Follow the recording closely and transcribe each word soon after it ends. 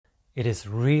It is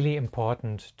really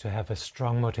important to have a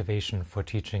strong motivation for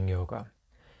teaching yoga,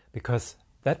 because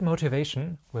that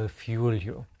motivation will fuel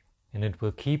you and it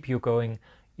will keep you going,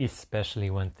 especially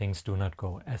when things do not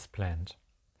go as planned.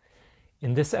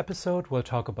 In this episode, we'll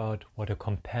talk about what a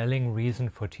compelling reason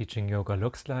for teaching yoga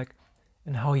looks like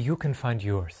and how you can find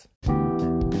yours.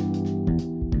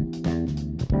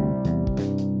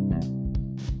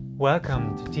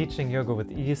 Welcome to Teaching Yoga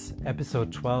with Ease,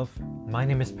 episode 12. My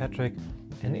name is Patrick,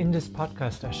 and in this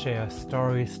podcast I share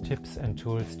stories, tips and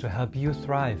tools to help you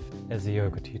thrive as a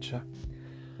yoga teacher.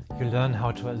 You learn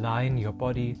how to align your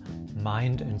body,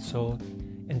 mind and soul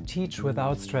and teach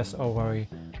without stress or worry,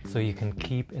 so you can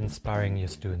keep inspiring your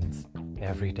students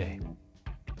every day.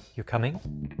 You coming?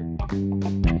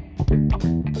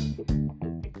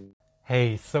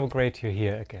 Hey, so great you're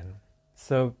here again.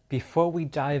 So before we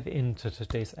dive into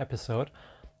today's episode,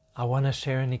 I want to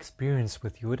share an experience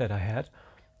with you that I had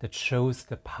that shows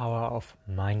the power of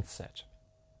mindset.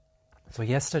 So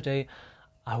yesterday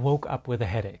I woke up with a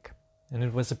headache, and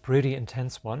it was a pretty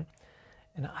intense one,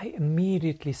 and I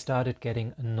immediately started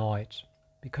getting annoyed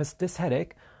because this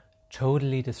headache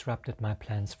totally disrupted my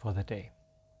plans for the day.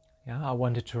 I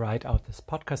wanted to write out this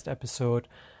podcast episode,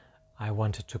 I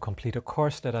wanted to complete a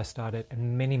course that I started,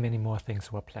 and many more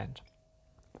things were planned.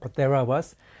 But there I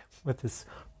was with this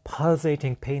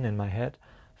pulsating pain in my head,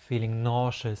 feeling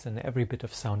nauseous, and every bit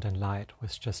of sound and light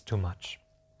was just too much.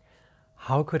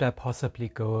 How could I possibly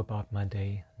go about my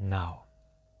day now?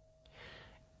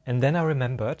 And then I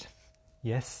remembered,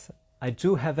 yes, I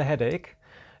do have a headache,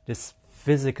 this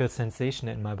physical sensation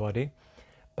in my body,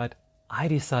 but I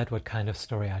decide what kind of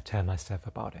story I tell myself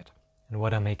about it and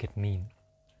what I make it mean.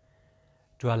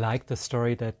 Do I like the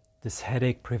story that this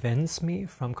headache prevents me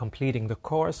from completing the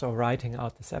course or writing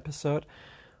out this episode?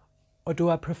 Or do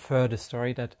I prefer the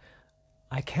story that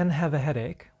I can have a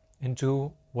headache and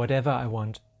do whatever I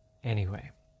want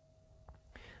anyway?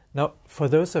 Now, for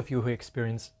those of you who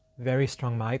experience very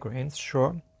strong migraines,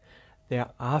 sure, there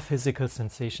are physical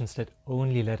sensations that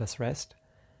only let us rest.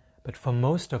 But for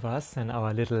most of us and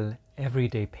our little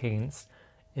everyday pains,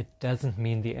 it doesn't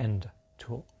mean the end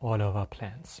to all of our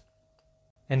plans.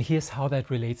 And here's how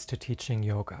that relates to teaching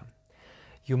yoga.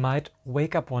 You might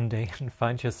wake up one day and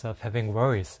find yourself having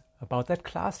worries about that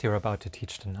class you're about to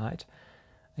teach tonight,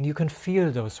 and you can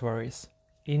feel those worries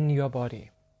in your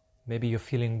body. Maybe you're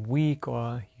feeling weak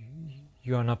or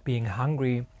you're not being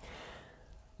hungry,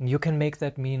 and you can make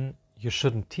that mean you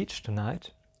shouldn't teach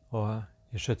tonight, or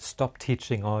you should stop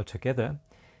teaching altogether.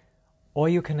 Or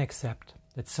you can accept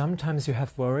that sometimes you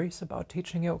have worries about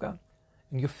teaching yoga,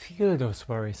 and you feel those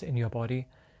worries in your body,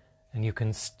 and you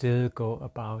can still go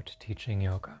about teaching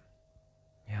yoga.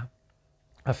 Yeah,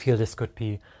 I feel this could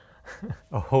be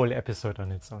a whole episode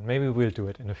on its own. Maybe we'll do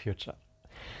it in the future.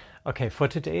 Okay, for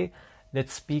today,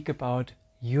 let's speak about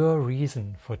your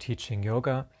reason for teaching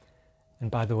yoga. And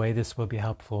by the way, this will be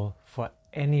helpful for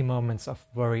any moments of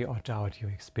worry or doubt you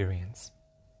experience.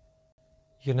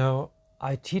 You know,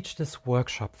 I teach this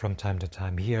workshop from time to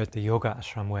time here at the yoga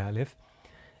ashram where I live,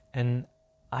 and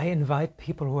I invite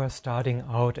people who are starting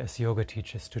out as yoga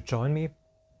teachers to join me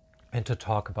and to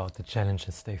talk about the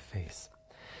challenges they face.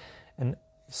 And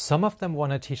some of them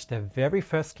want to teach their very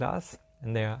first class,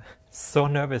 and they are so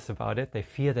nervous about it. They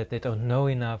fear that they don't know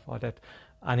enough, or that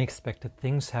unexpected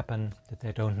things happen that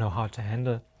they don't know how to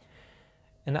handle.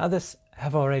 And others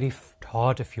have already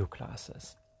taught a few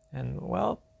classes, and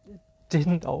well, it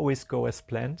didn't always go as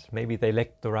planned. Maybe they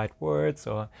lacked the right words,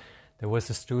 or there was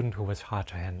a student who was hard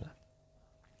to handle.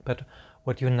 But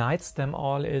what unites them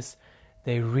all is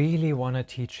they really want to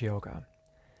teach yoga.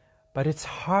 But it's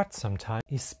hard sometimes,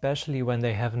 especially when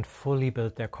they haven't fully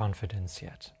built their confidence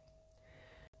yet.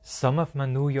 Some of my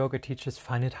new yoga teachers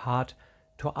find it hard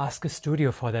to ask a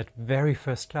studio for that very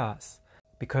first class,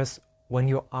 because when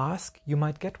you ask, you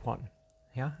might get one.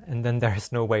 And then there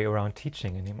is no way around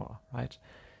teaching anymore, right?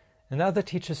 And other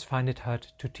teachers find it hard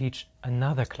to teach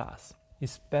another class,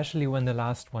 especially when the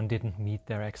last one didn't meet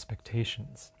their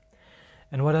expectations.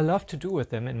 And what I love to do with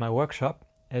them in my workshop,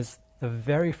 as the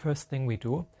very first thing we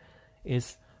do,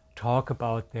 is talk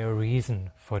about their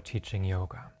reason for teaching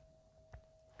yoga.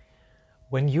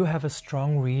 When you have a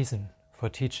strong reason for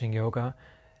teaching yoga,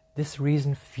 this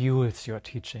reason fuels your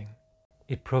teaching.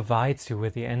 It provides you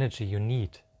with the energy you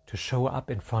need to show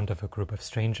up in front of a group of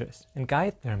strangers and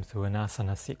guide them through an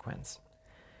asana sequence.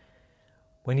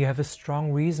 When you have a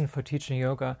strong reason for teaching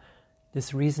yoga,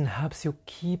 this reason helps you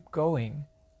keep going,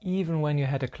 even when you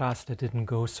had a class that didn't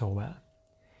go so well.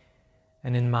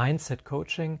 And in mindset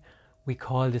coaching, we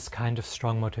call this kind of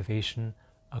strong motivation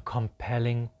a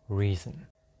compelling reason.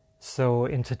 So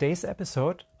in today's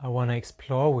episode, I want to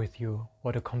explore with you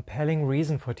what a compelling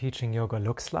reason for teaching yoga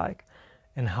looks like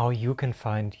and how you can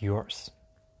find yours.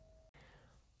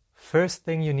 First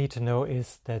thing you need to know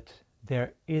is that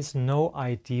there is no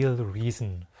ideal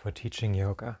reason for teaching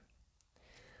yoga.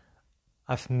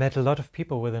 I've met a lot of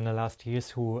people within the last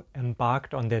years who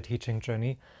embarked on their teaching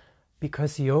journey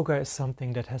because yoga is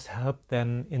something that has helped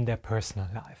them in their personal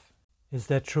life. Is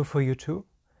that true for you too?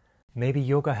 Maybe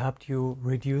yoga helped you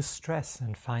reduce stress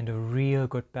and find a real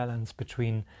good balance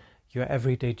between your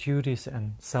everyday duties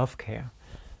and self-care.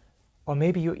 Or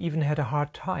maybe you even had a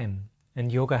hard time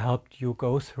and yoga helped you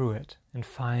go through it and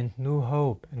find new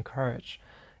hope and courage.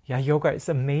 Yeah, yoga is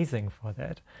amazing for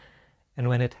that. And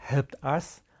when it helped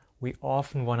us, we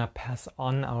often want to pass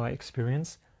on our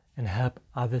experience and help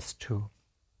others too.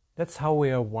 That's how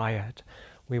we are wired.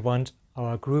 We want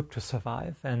our group to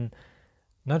survive, and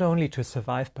not only to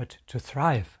survive, but to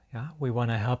thrive. Yeah, we want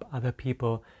to help other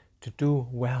people to do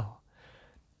well.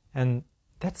 And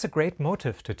that's a great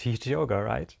motive to teach yoga,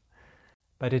 right?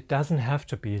 But it doesn't have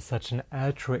to be such an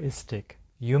altruistic,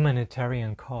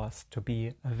 humanitarian cause to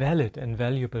be a valid and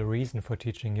valuable reason for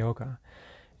teaching yoga.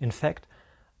 In fact,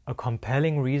 a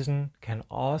compelling reason can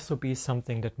also be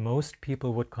something that most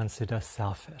people would consider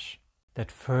selfish, that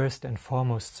first and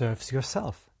foremost serves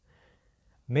yourself.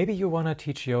 Maybe you want to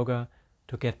teach yoga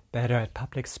to get better at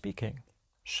public speaking,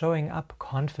 showing up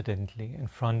confidently in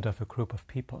front of a group of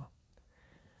people.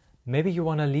 Maybe you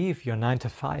want to leave your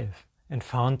 9-to-5 and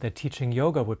found that teaching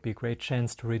yoga would be a great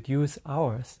chance to reduce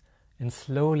hours and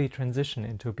slowly transition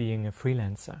into being a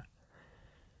freelancer.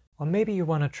 Or maybe you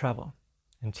want to travel,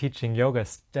 and teaching yoga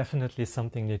is definitely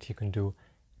something that you can do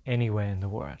anywhere in the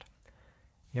world.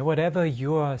 Yeah, whatever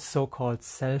your so-called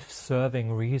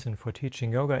self-serving reason for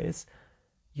teaching yoga is,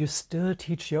 you still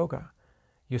teach yoga.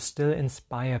 You still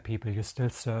inspire people, you still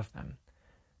serve them.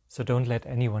 So don't let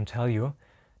anyone tell you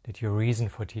that your reason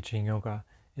for teaching yoga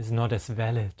is not as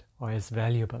valid or as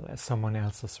valuable as someone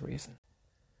else's reason.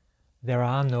 There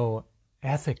are no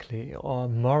ethically or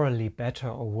morally better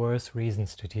or worse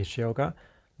reasons to teach yoga,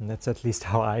 and that's at least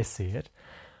how I see it.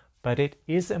 But it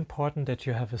is important that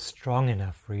you have a strong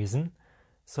enough reason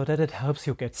so that it helps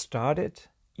you get started,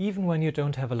 even when you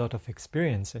don't have a lot of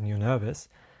experience and you're nervous,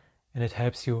 and it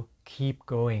helps you keep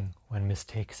going when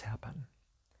mistakes happen.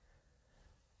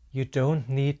 You don't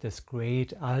need this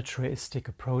great altruistic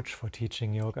approach for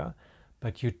teaching yoga,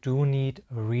 but you do need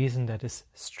a reason that is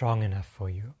strong enough for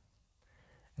you.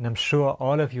 And I'm sure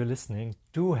all of you listening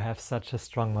do have such a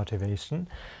strong motivation,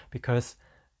 because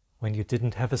when you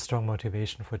didn't have a strong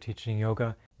motivation for teaching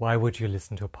yoga, why would you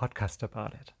listen to a podcast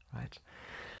about it, right?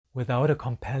 Without a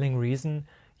compelling reason,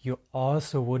 you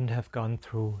also wouldn't have gone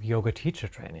through yoga teacher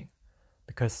training,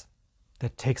 because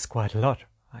that takes quite a lot,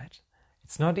 right?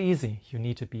 It's not easy. You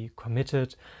need to be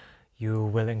committed. You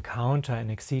will encounter and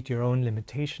exceed your own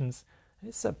limitations.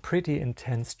 It's a pretty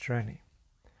intense journey.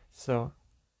 So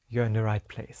you're in the right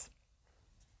place.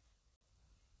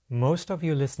 Most of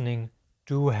you listening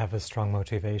do have a strong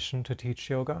motivation to teach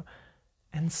yoga,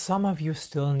 and some of you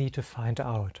still need to find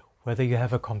out whether you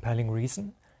have a compelling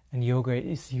reason and yoga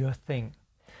is your thing.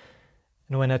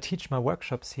 And when I teach my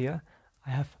workshops here, I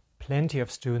have plenty of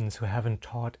students who haven't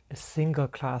taught a single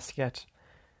class yet.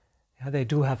 Yeah, they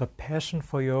do have a passion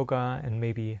for yoga and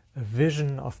maybe a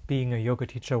vision of being a yoga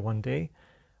teacher one day,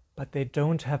 but they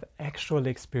don't have actual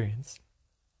experience.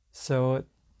 So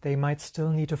they might still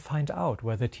need to find out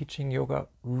whether teaching yoga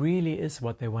really is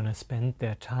what they want to spend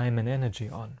their time and energy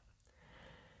on.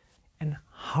 And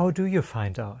how do you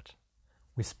find out?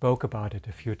 We spoke about it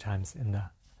a few times in the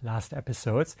last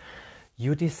episodes.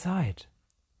 You decide.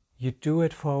 You do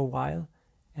it for a while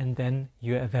and then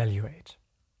you evaluate.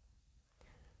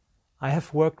 I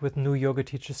have worked with new yoga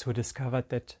teachers who discovered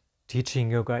that teaching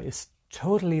yoga is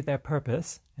totally their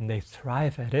purpose and they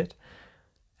thrive at it.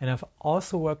 And I've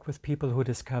also worked with people who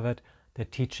discovered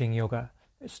that teaching yoga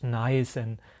is nice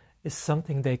and is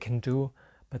something they can do,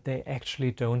 but they actually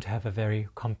don't have a very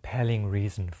compelling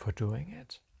reason for doing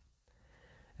it.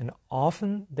 And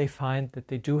often they find that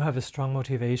they do have a strong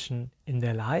motivation in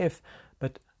their life,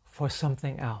 but for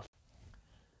something else.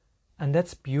 And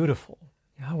that's beautiful.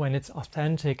 Yeah, when it's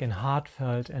authentic and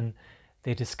heartfelt and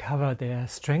they discover their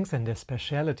strengths and their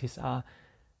specialities are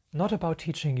not about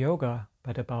teaching yoga,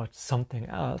 but about something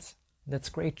else, that's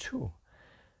great too.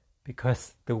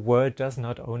 Because the world does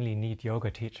not only need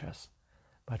yoga teachers,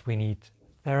 but we need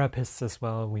therapists as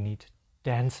well, we need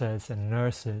dancers and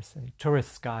nurses and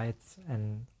tourist guides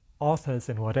and authors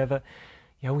and whatever.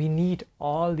 Yeah, we need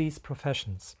all these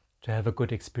professions to have a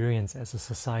good experience as a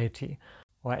society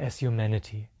or as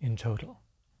humanity in total.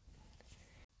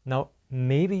 Now,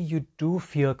 maybe you do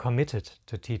feel committed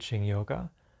to teaching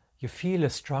yoga. You feel a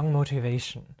strong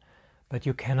motivation, but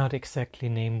you cannot exactly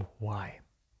name why.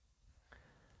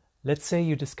 Let's say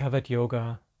you discovered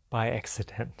yoga by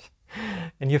accident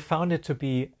and you found it to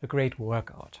be a great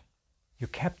workout. You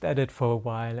kept at it for a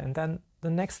while, and then the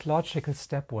next logical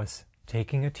step was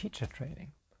taking a teacher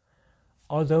training.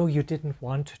 Although you didn't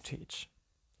want to teach,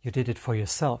 you did it for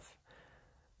yourself.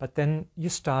 But then you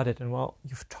started, and well,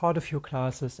 you've taught a few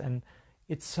classes and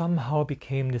it somehow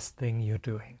became this thing you're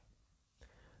doing.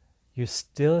 You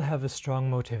still have a strong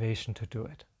motivation to do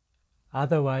it.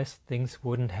 Otherwise, things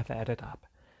wouldn't have added up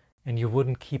and you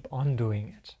wouldn't keep on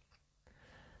doing it.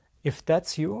 If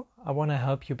that's you, I want to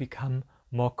help you become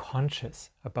more conscious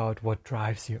about what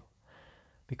drives you,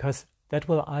 because that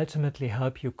will ultimately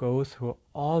help you go through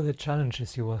all the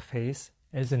challenges you will face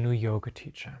as a new yoga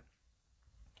teacher.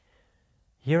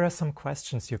 Here are some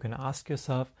questions you can ask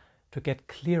yourself to get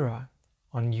clearer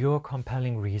on your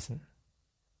compelling reason.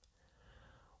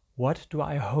 What do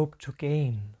I hope to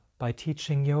gain by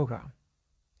teaching yoga?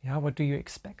 What do you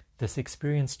expect this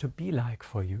experience to be like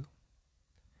for you?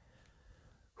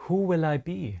 Who will I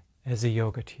be as a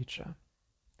yoga teacher?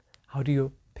 How do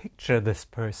you picture this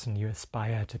person you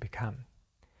aspire to become?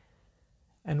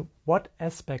 And what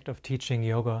aspect of teaching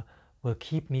yoga will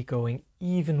keep me going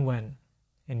even when,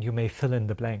 and you may fill in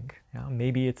the blank.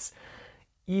 Maybe it's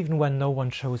even when no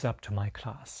one shows up to my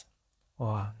class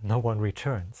or no one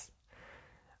returns.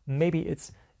 Maybe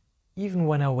it's even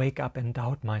when I wake up and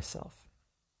doubt myself.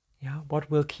 What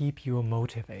will keep you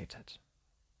motivated?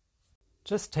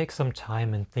 Just take some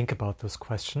time and think about those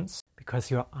questions,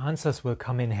 because your answers will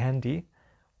come in handy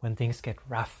when things get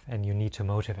rough and you need to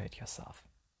motivate yourself.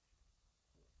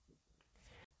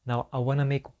 Now, I want to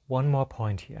make one more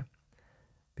point here,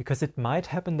 because it might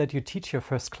happen that you teach your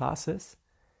first classes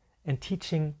and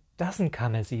teaching doesn't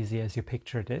come as easy as you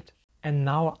pictured it. And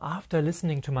now, after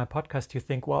listening to my podcast, you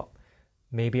think, well,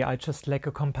 maybe I just lack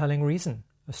a compelling reason,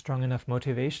 a strong enough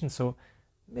motivation, so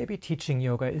maybe teaching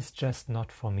yoga is just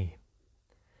not for me.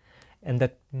 And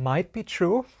that might be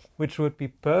true, which would be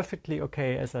perfectly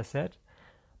okay, as I said.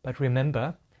 But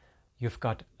remember, you've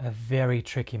got a very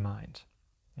tricky mind.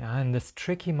 And this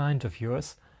tricky mind of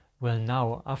yours will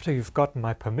now, after you've gotten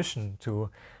my permission to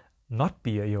not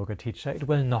be a yoga teacher, it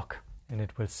will knock and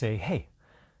it will say, hey,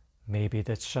 maybe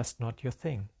that's just not your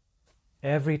thing.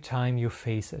 Every time you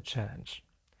face a challenge.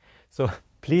 So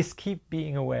please keep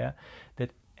being aware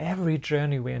that every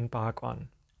journey we embark on,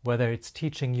 whether it's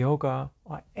teaching yoga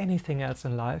or anything else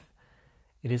in life,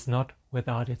 it is not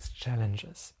without its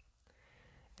challenges.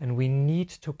 And we need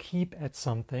to keep at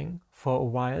something for a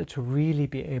while to really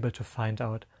be able to find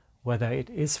out whether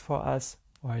it is for us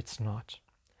or it's not.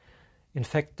 In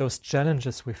fact, those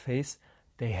challenges we face,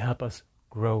 they help us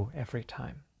grow every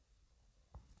time.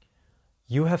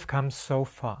 You have come so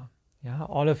far.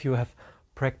 All of you have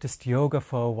practiced yoga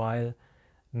for a while.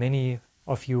 Many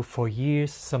of you for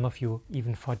years, some of you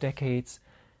even for decades,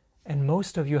 and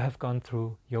most of you have gone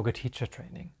through yoga teacher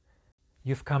training.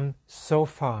 You've come so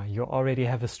far, you already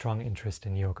have a strong interest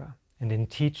in yoga and in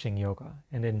teaching yoga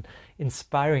and in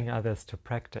inspiring others to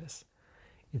practice.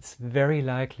 It's very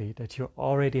likely that you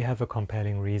already have a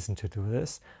compelling reason to do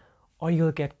this, or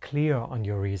you'll get clear on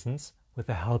your reasons with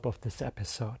the help of this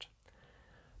episode.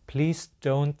 Please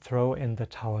don't throw in the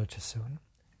towel too soon.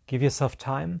 Give yourself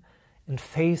time and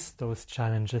face those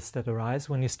challenges that arise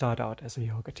when you start out as a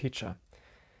yoga teacher.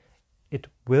 It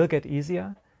will get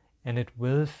easier and it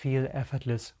will feel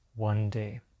effortless one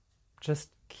day.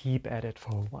 Just keep at it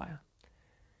for a while.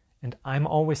 And I'm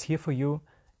always here for you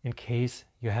in case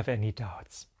you have any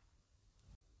doubts.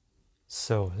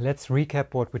 So let's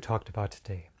recap what we talked about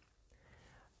today.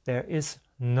 There is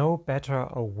no better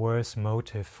or worse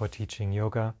motive for teaching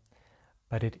yoga,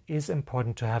 but it is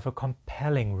important to have a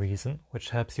compelling reason which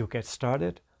helps you get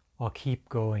started or keep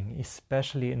going,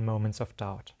 especially in moments of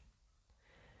doubt.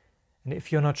 And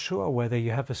if you're not sure whether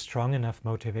you have a strong enough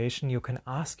motivation, you can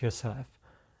ask yourself,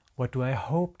 what do I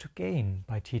hope to gain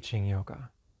by teaching yoga?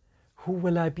 Who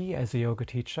will I be as a yoga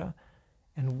teacher?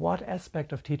 And what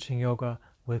aspect of teaching yoga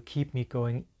will keep me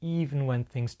going even when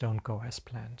things don't go as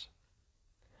planned?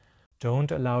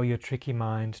 Don't allow your tricky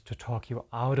mind to talk you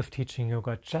out of teaching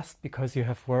yoga just because you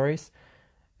have worries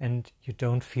and you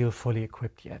don't feel fully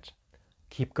equipped yet.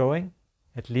 Keep going,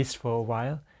 at least for a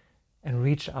while, and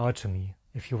reach out to me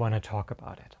if you want to talk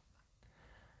about it.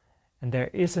 And there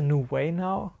is a new way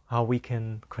now how we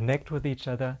can connect with each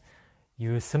other.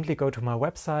 You simply go to my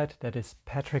website, that is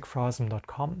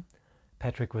patrickfrauzem.com,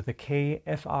 Patrick with a K,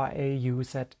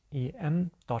 Frauzem.com,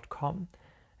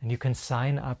 and you can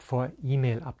sign up for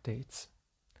email updates.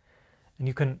 And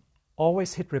you can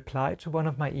always hit reply to one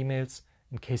of my emails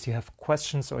in case you have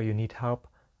questions or you need help.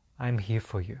 I'm here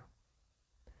for you.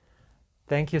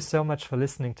 Thank you so much for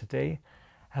listening today.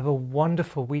 Have a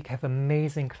wonderful week, have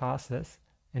amazing classes,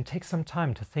 and take some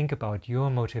time to think about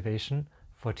your motivation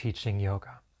for teaching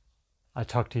yoga. I'll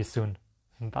talk to you soon.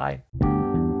 Bye.